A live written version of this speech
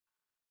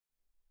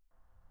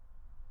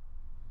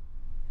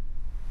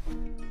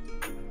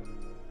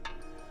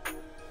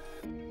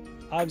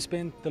I've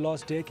spent the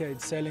last decade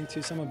sailing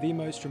to some of the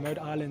most remote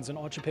islands and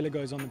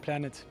archipelagos on the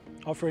planet,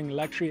 offering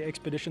luxury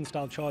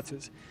expedition-style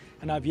charters,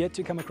 and I've yet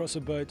to come across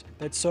a boat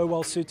that's so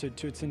well suited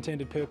to its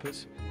intended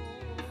purpose.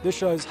 This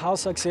shows how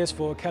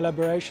successful a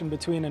collaboration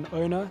between an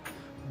owner,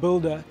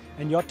 builder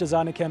and yacht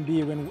designer can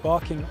be when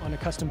embarking on a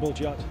custom-built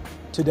yacht.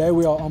 Today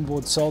we are on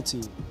board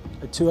Salty,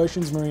 a Two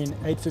Oceans Marine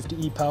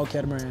 850E power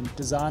catamaran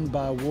designed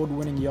by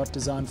award-winning yacht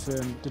design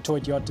firm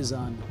Toit Yacht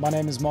Design. My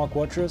name is Mark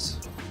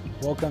Wattrus.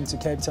 Welcome to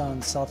Cape Town,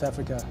 South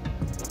Africa.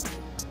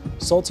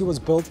 Salty was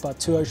built by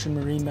Two Ocean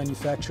Marine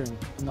Manufacturing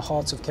in the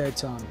heart of Cape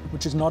Town,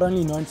 which is not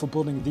only known for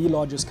building the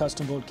largest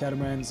custom-built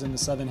catamarans in the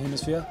Southern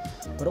Hemisphere,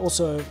 but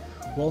also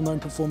well-known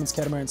performance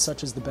catamarans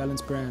such as the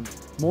Balance brand.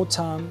 More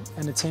time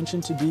and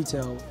attention to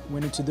detail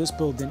went into this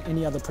build than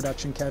any other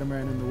production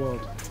catamaran in the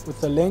world.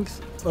 With a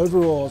length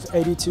overall of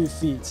 82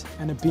 feet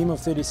and a beam of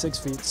 36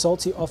 feet,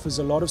 Salty offers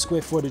a lot of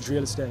square footage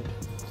real estate.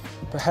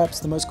 Perhaps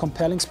the most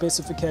compelling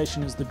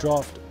specification is the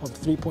draft of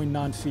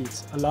 3.9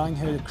 feet, allowing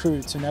her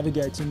crew to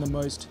navigate in the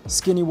most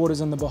skinny waters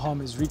in the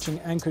Bahamas, reaching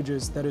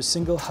anchorages that her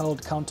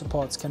single-hulled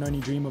counterparts can only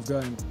dream of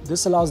going.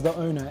 This allows the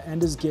owner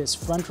and his guests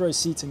front row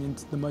seating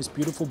into the most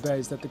beautiful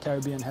bays that the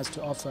Caribbean has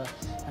to offer,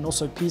 and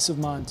also peace of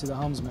mind to the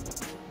helmsman.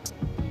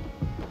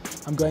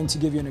 I'm going to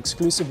give you an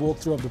exclusive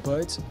walkthrough of the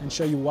boat and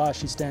show you why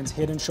she stands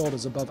head and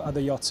shoulders above other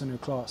yachts in her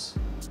class.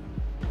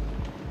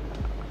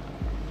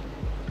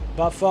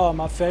 By far,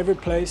 my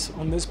favorite place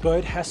on this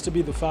boat has to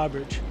be the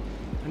flybridge,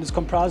 and it's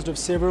comprised of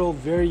several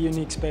very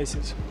unique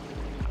spaces.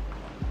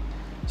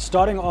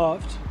 Starting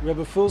aft, we have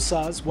a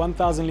full-size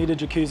 1,000-litre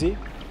jacuzzi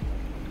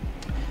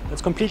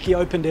that's completely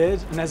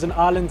open-aired and has an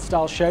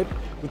island-style shape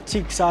with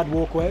teak side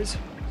walkways.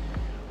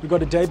 We've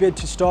got a daybed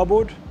to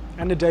starboard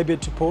and a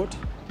daybed to port,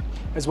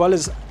 as well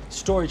as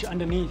storage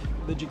underneath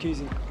the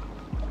jacuzzi.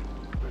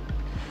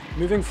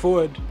 Moving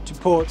forward to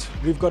port,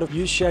 we've got a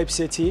U-shaped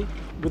settee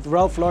with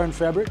Ralph Lauren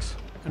fabrics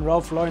and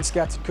Ralph Lauren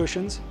scattered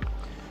cushions,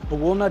 a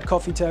walnut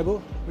coffee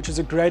table, which is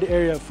a great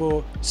area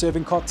for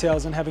serving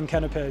cocktails and having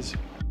canapes.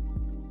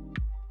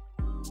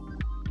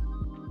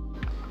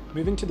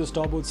 Moving to the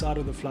starboard side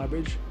of the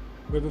flybridge,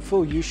 we have a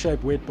full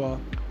U-shaped wet bar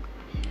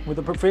with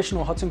a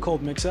professional hot and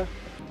cold mixer,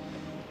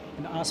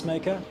 an ice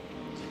maker,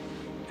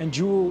 and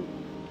dual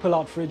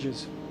pull-out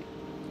fridges,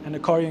 and a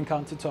Korean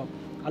countertop.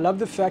 I love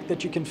the fact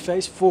that you can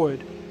face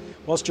forward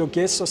whilst your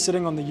guests are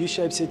sitting on the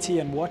U-shaped settee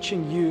and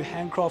watching you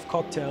handcraft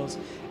cocktails,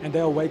 and they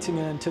are waiting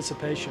in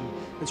anticipation.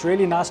 It's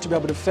really nice to be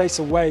able to face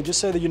away just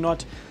so that you're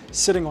not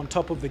sitting on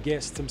top of the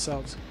guests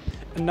themselves.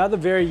 Another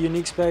very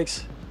unique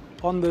space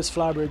on this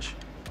flybridge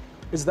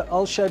is the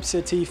L-shaped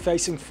settee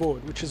facing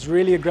forward, which is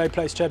really a great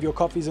place to have your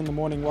coffees in the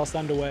morning whilst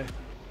underway.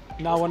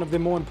 Now, one of the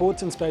more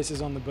important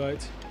spaces on the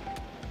boat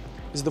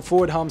is the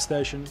forward helm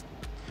station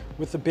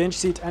with the bench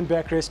seat and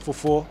backrest for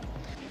four.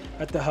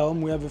 At the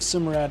helm, we have a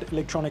Simrad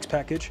electronics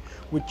package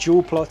with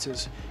dual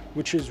plotters,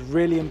 which is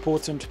really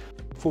important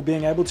for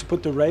being able to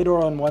put the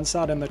radar on one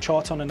side and the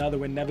chart on another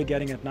when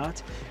navigating at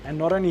night. And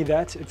not only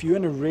that, if you're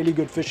in a really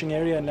good fishing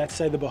area, and let's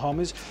say the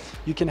Bahamas,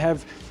 you can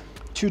have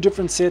two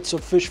different sets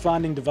of fish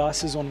finding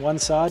devices on one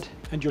side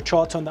and your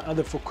chart on the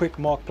other for quick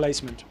mark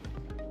placement.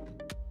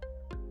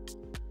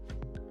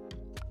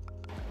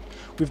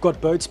 We've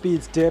got boat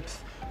speeds,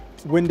 depth,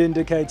 wind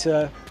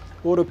indicator,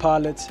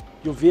 autopilot,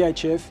 your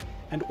VHF,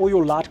 and all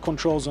your light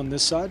controls on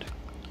this side,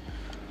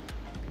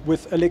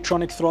 with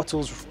electronic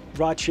throttles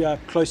right here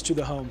close to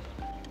the helm.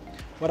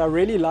 What I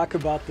really like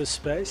about this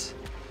space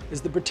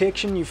is the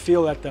protection you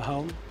feel at the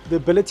helm, the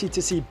ability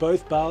to see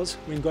both bows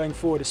when going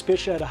forward,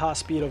 especially at a high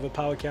speed of a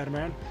power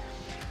catamaran.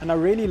 And I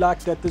really like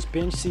that this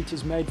bench seat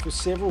is made for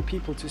several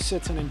people to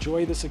sit and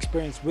enjoy this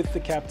experience with the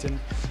captain.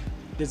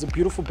 There's a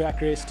beautiful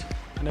backrest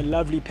and a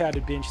lovely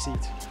padded bench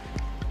seat.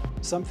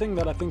 Something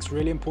that I think is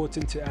really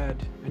important to add,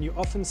 and you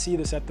often see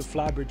this at the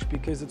flybridge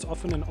because it's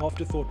often an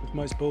afterthought with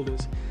most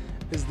builders,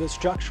 is the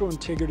structural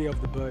integrity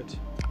of the boat.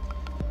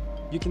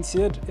 You can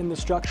see it in the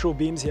structural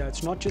beams here.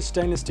 It's not just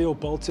stainless steel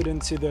bolted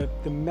into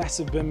the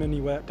massive bimini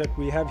that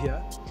we have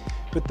here,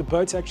 but the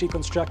boat's actually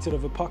constructed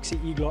of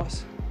epoxy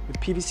e-glass with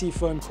PVC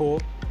foam core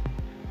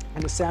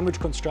and a sandwich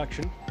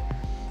construction.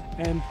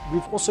 And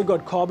we've also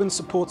got carbon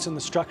supports in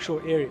the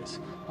structural areas.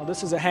 Now,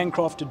 this is a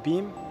handcrafted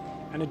beam,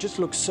 and it just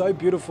looks so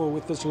beautiful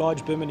with this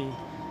large bimini.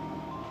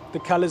 The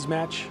colors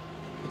match,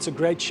 it's a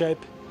great shape,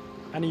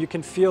 and you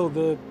can feel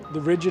the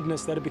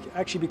rigidness that it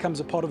actually becomes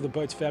a part of the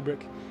boat's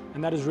fabric,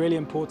 and that is really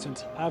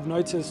important. I've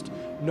noticed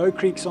no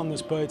creaks on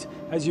this boat,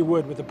 as you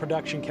would with a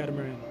production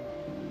catamaran.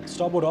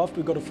 Starboard aft,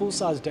 we've got a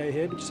full-size day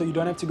head, so you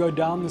don't have to go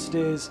down the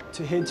stairs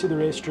to head to the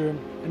restroom,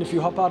 and if you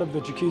hop out of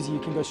the jacuzzi, you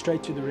can go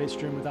straight to the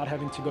restroom without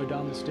having to go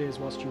down the stairs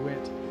whilst you're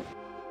wet.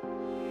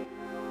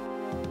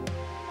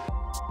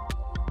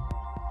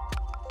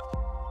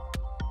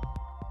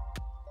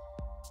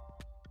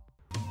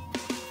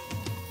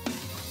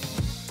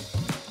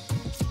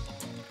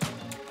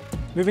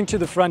 Moving to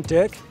the front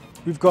deck,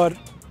 we've got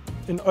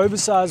an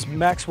oversized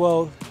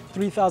Maxwell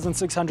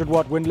 3600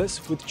 watt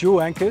windlass with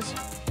dual anchors.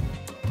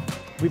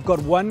 We've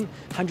got one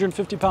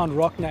 150-pound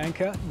Rockner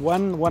anchor,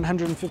 one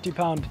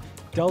 150-pound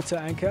delta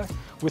anchor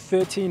with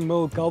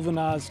 13mm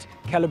galvanized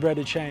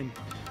calibrated chain.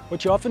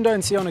 What you often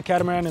don't see on a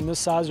catamaran in this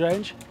size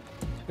range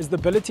is the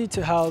ability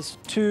to house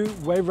 2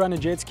 wave runner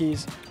jet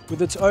skis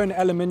with its own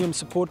aluminium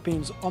support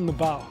beams on the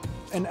bow.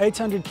 An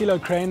 800 kilo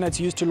crane that's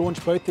used to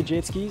launch both the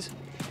jet skis.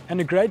 And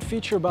a great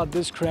feature about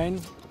this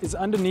crane is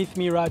underneath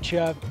me right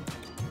here,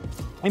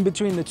 in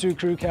between the 2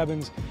 crew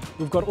cabins,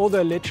 we've got all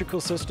the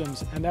electrical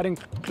systems, and that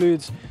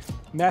includes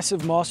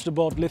massive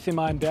Masterbolt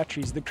lithium-ion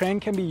batteries. The crane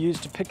can be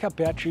used to pick up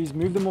batteries,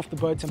 move them off the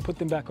boat and put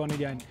them back on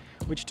again,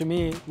 which to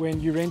me, when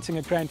you're renting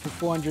a crane for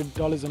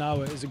 $400 an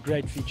hour, is a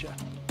great feature.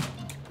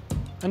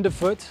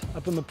 Underfoot,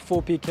 up in the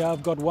forepeak here,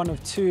 I've got one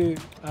of 2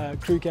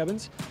 crew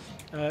cabins.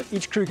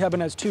 Each crew cabin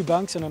has 2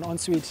 bunks and an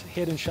ensuite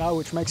head and shower,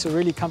 which makes a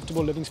really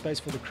comfortable living space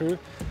for the crew.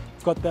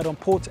 We've got that on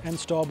port and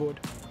starboard.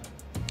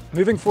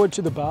 Moving forward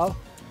to the bow,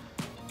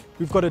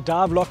 we've got a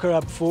dive locker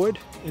up forward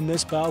in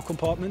this bow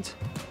compartment.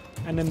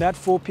 And in that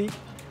forepeak,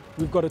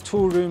 we've got a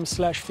tool room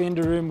 /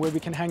 fender room where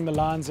we can hang the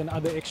lines and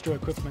other extra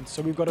equipment.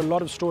 So we've got a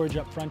lot of storage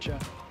up front here.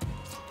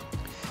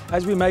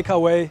 As we make our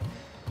way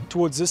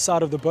towards this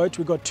side of the boat,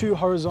 we've got 2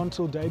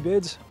 horizontal day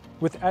beds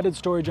with added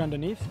storage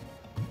underneath.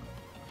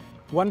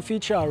 One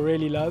feature I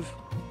really love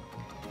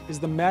is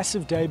the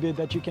massive day bed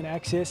that you can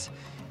access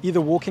either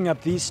walking up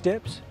these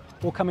steps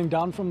or coming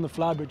down from the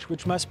flybridge,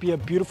 which must be a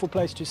beautiful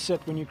place to sit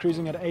when you're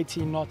cruising at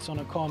 18 knots on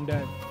a calm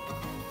day.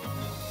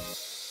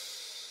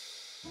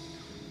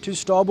 To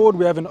starboard,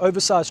 we have an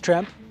oversized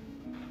tramp,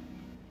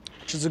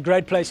 which is a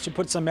great place to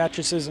put some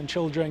mattresses and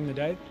chill during the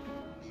day.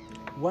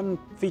 One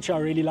feature I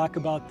really like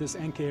about this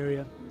anchor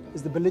area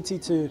is the ability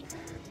to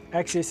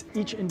access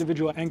each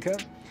individual anchor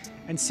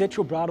and set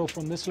your bridle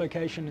from this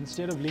location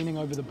instead of leaning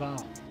over the bow.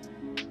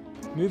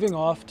 Moving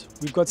aft,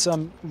 we've got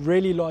some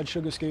really large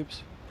sugar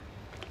scoops,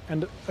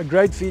 and a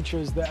great feature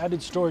is the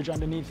added storage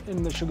underneath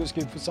in the sugar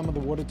scoop for some of the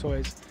water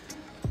toys.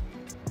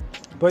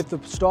 Both the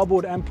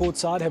starboard and port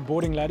side have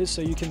boarding ladders,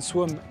 so you can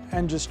swim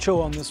and just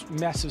chill on this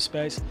massive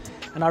space.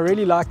 And I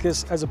really like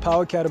this as a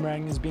power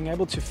catamaran, is being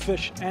able to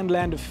fish and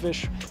land a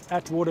fish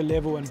at water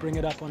level and bring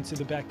it up onto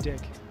the back deck.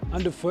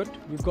 Underfoot,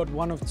 we've got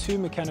one of 2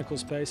 mechanical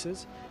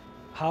spaces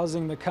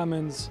housing the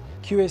Cummins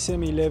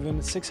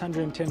QSM11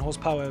 610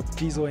 horsepower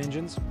diesel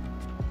engines,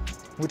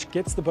 which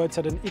gets the boats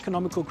at an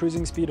economical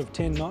cruising speed of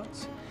 10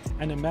 knots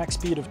and a max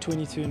speed of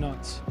 22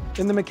 knots.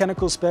 In the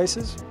mechanical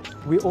spaces,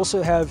 we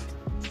also have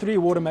 3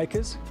 water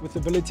makers with the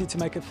ability to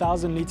make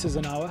 1,000 litres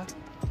an hour,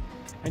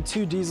 and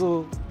 2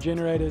 diesel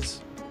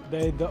generators.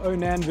 They're the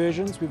Onan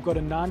versions. We've got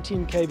a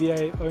 19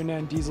 kVA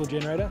Onan diesel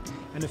generator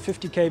and a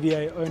 50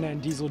 kVA Onan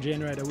diesel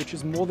generator, which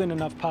is more than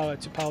enough power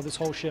to power this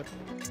whole ship.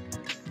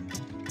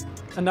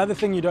 Another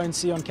thing you don't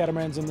see on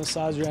catamarans in this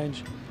size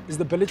range is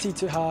the ability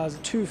to house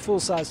 2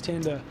 full-size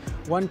tender,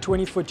 one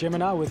 20-foot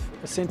Gemini with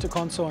a center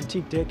console and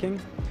teak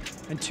decking,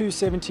 and 2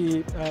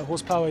 70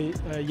 horsepower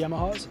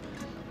Yamahas,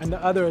 and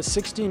the other a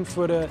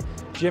 16-footer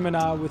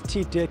Gemini with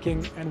teak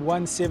decking and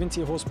one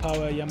 70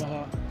 horsepower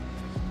Yamaha.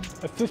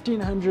 A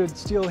 1500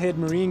 steelhead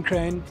marine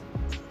crane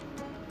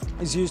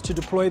is used to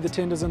deploy the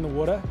tenders in the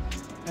water,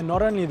 and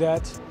not only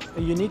that,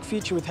 a unique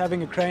feature with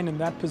having a crane in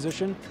that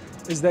position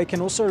is they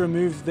can also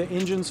remove the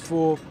engines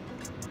for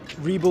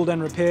rebuild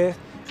and repair,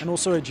 and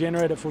also a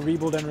generator for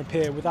rebuild and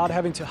repair without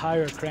having to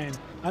hire a crane.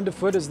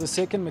 Underfoot is the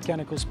second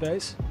mechanical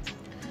space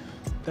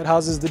that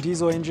houses the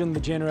diesel engine, the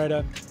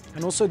generator,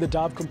 and also the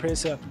dive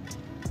compressor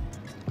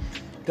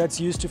that's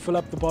used to fill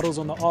up the bottles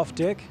on the aft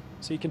deck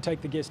so you can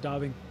take the guests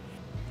diving.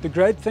 The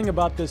great thing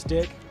about this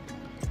deck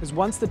is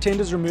once the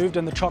tender's removed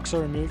and the chocks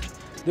are removed,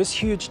 this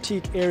huge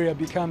teak area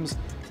becomes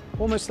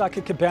almost like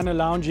a cabana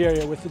lounge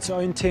area with its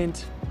own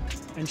tent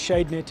and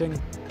shade netting,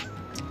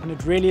 and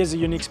it really is a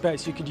unique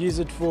space. You could use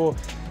it for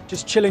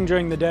just chilling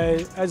during the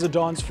day, as a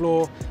dance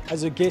floor,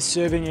 as a guest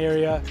serving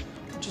area,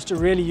 just a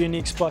really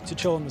unique spot to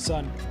chill in the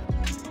sun.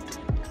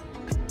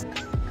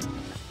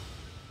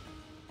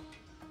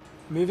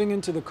 Moving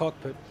into the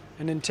cockpit,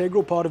 an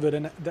integral part of it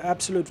and the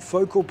absolute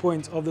focal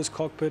point of this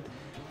cockpit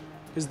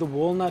is the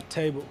walnut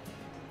table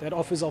that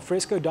offers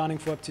alfresco dining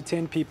for up to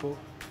 10 people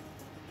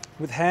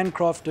with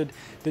handcrafted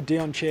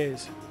Dion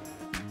chairs.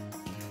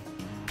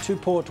 To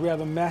port, we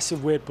have a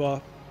massive wet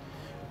bar,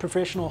 a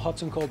professional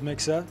hot and cold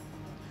mixer,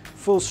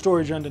 full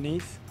storage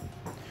underneath,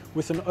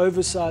 with an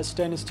oversized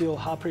stainless steel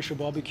high pressure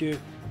barbecue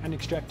and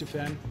extractor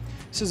fan.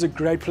 This is a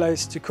great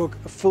place to cook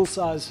a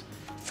full-size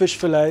fish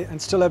fillet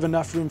and still have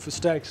enough room for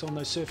steaks on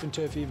those surf and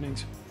turf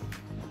evenings.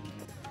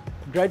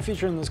 A great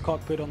feature in this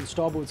cockpit on the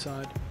starboard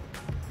side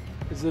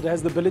is that it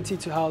has the ability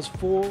to house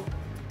 4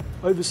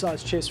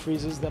 oversized chest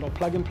freezers that are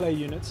plug-and-play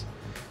units,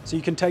 so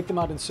you can take them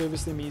out and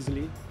service them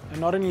easily. And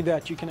not only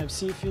that, you can have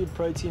seafood,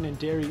 protein and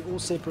dairy all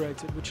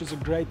separated, which is a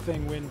great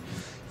thing when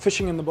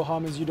fishing in the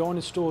Bahamas. You don't want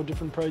to store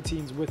different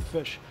proteins with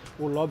fish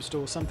or lobster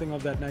or something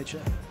of that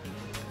nature.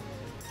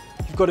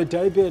 You've got a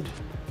day bed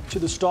to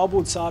the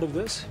starboard side of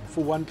this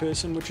for one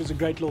person, which is a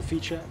great little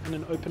feature, and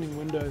an opening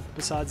window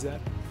besides that.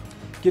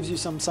 Gives you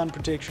some sun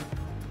protection.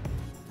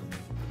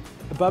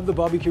 Above the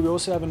barbecue, we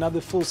also have another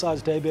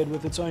full-size day bed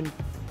with its own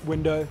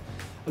window,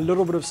 a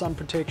little bit of sun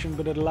protection,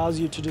 but it allows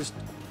you to just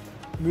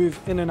move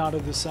in and out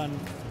of the sun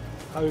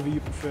however you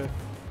prefer.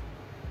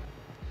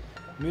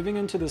 Moving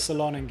into the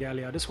salon and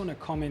galley, I just want to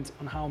comment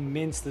on how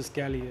immense this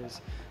galley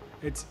is.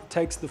 It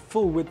takes the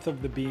full width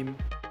of the beam.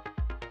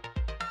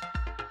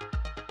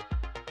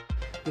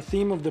 The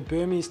theme of the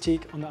Burmese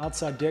teak on the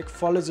outside deck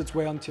follows its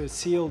way onto a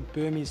sealed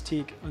Burmese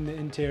teak on the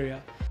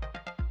interior.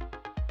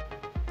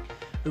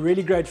 A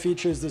really great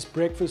feature is this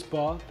breakfast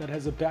bar that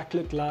has a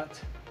backlit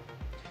light,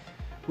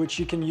 which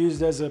you can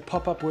use as a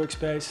pop-up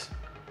workspace,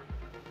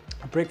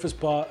 a breakfast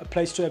bar, a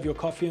place to have your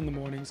coffee in the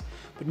mornings,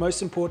 but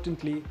most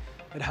importantly,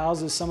 it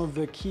houses some of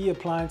the key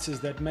appliances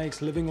that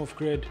makes living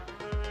off-grid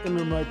in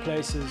remote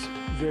places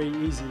very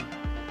easy.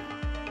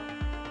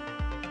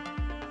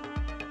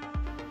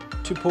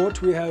 To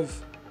port, we have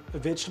a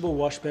vegetable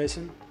wash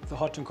basin with a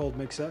hot and cold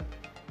mixer,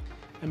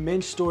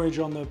 immense storage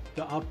on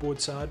the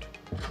outboard side.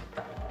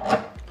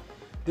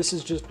 This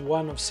is just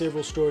one of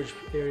several storage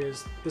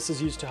areas. This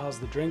is used to house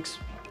the drinks,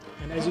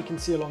 and as you can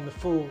see along the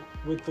full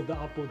width of the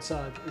outboard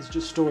side is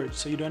just storage,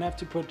 so you don't have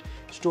to put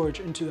storage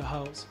into the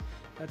hulls.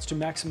 That's to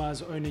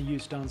maximize owner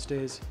use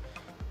downstairs.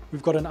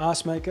 We've got an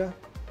ice maker,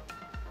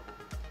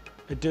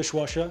 a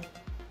dishwasher,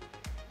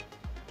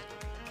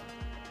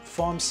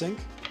 farm sink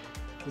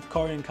with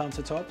Korean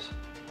countertops.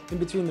 In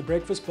between the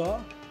breakfast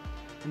bar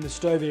and the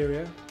stove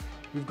area,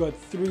 we've got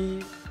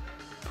 3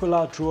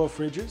 pull-out drawer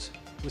fridges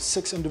with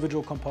 6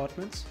 individual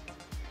compartments,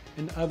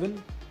 an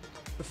oven,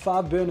 a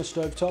 5-burner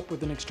stovetop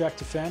with an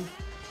extractor fan,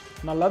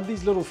 and I love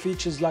these little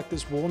features like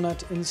this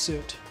walnut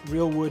insert,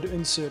 real wood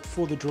insert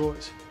for the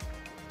drawers.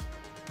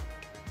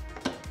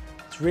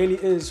 It really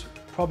is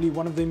probably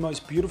one of the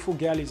most beautiful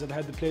galleys I've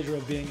had the pleasure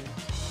of being in.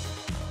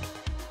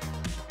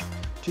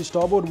 To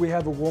starboard, we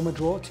have a warmer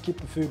drawer to keep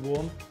the food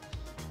warm,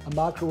 a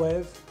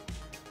microwave,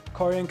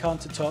 Korean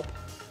countertop,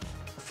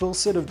 a full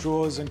set of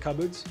drawers and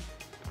cupboards,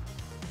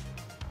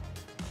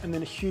 and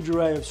then a huge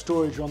array of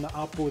storage on the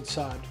outboard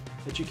side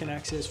that you can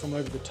access from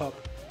over the top.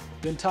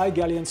 The entire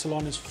galley and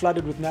salon is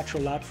flooded with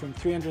natural light from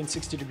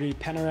 360-degree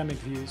panoramic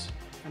views.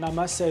 And I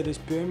must say, this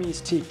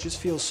Burmese teak just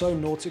feels so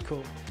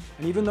nautical.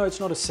 And even though it's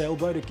not a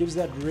sailboat, it gives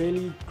that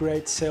really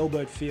great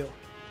sailboat feel.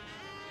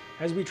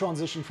 As we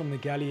transition from the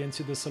galley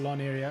into the salon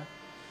area,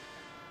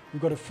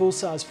 we've got a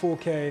full-size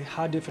 4K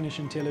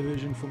high-definition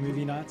television for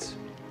movie nights,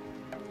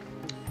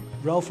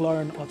 Ralph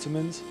Lauren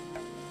ottomans,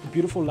 a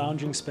beautiful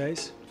lounging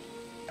space,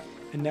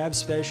 a nav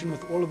station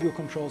with all of your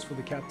controls for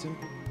the captain.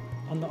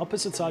 On the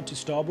opposite side to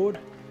starboard,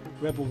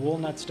 we have a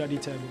walnut study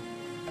table.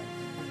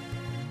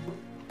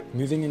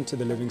 Moving into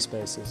the living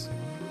spaces,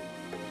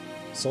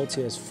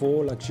 Salty has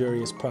 4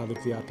 luxurious private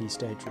VIP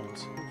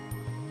staterooms.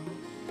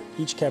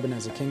 Each cabin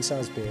has a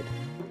king-size bed,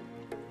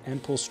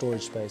 ample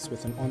storage space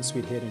with an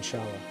ensuite head and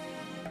shower.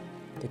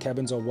 The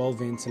cabins are well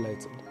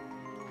ventilated,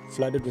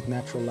 flooded with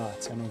natural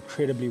light, and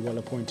incredibly well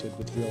appointed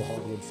with real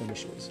hardwood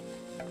finishes,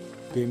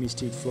 Burmese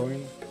teak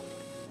flooring,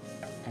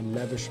 and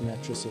lavish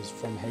mattresses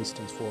from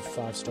Hastings for a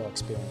 5-star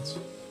experience.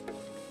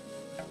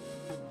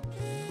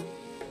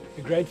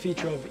 A great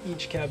feature of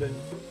each cabin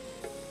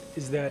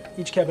is that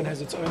each cabin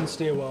has its own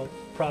stairwell,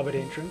 private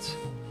entrance,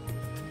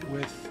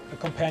 with a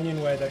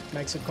companionway that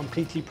makes it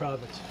completely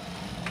private.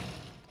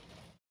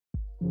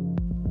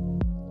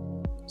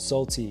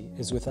 Salty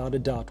is without a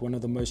doubt one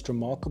of the most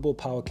remarkable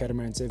power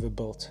catamarans ever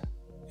built.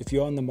 If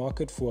you're on the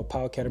market for a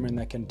power catamaran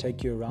that can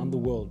take you around the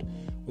world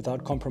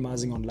without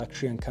compromising on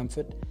luxury and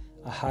comfort,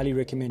 I highly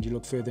recommend you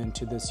look further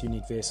into this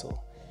unique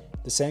vessel.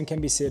 The same can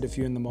be said if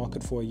you're in the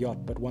market for a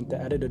yacht but want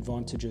the added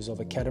advantages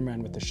of a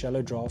catamaran with a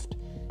shallow draft,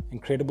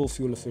 incredible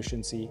fuel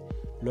efficiency,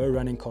 low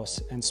running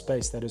costs, and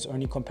space that is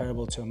only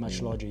comparable to a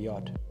much larger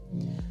yacht.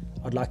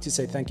 I'd like to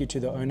say thank you to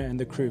the owner and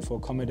the crew for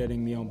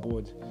accommodating me on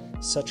board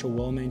such a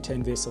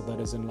well-maintained vessel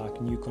that is in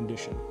like new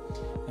condition,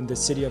 and the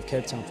city of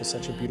Cape Town for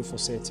such a beautiful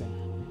setting.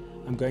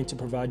 I'm going to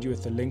provide you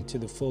with a link to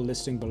the full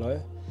listing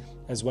below,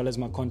 as well as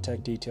my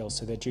contact details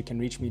so that you can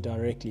reach me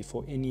directly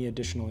for any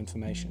additional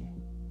information.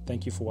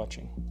 Thank you for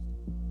watching.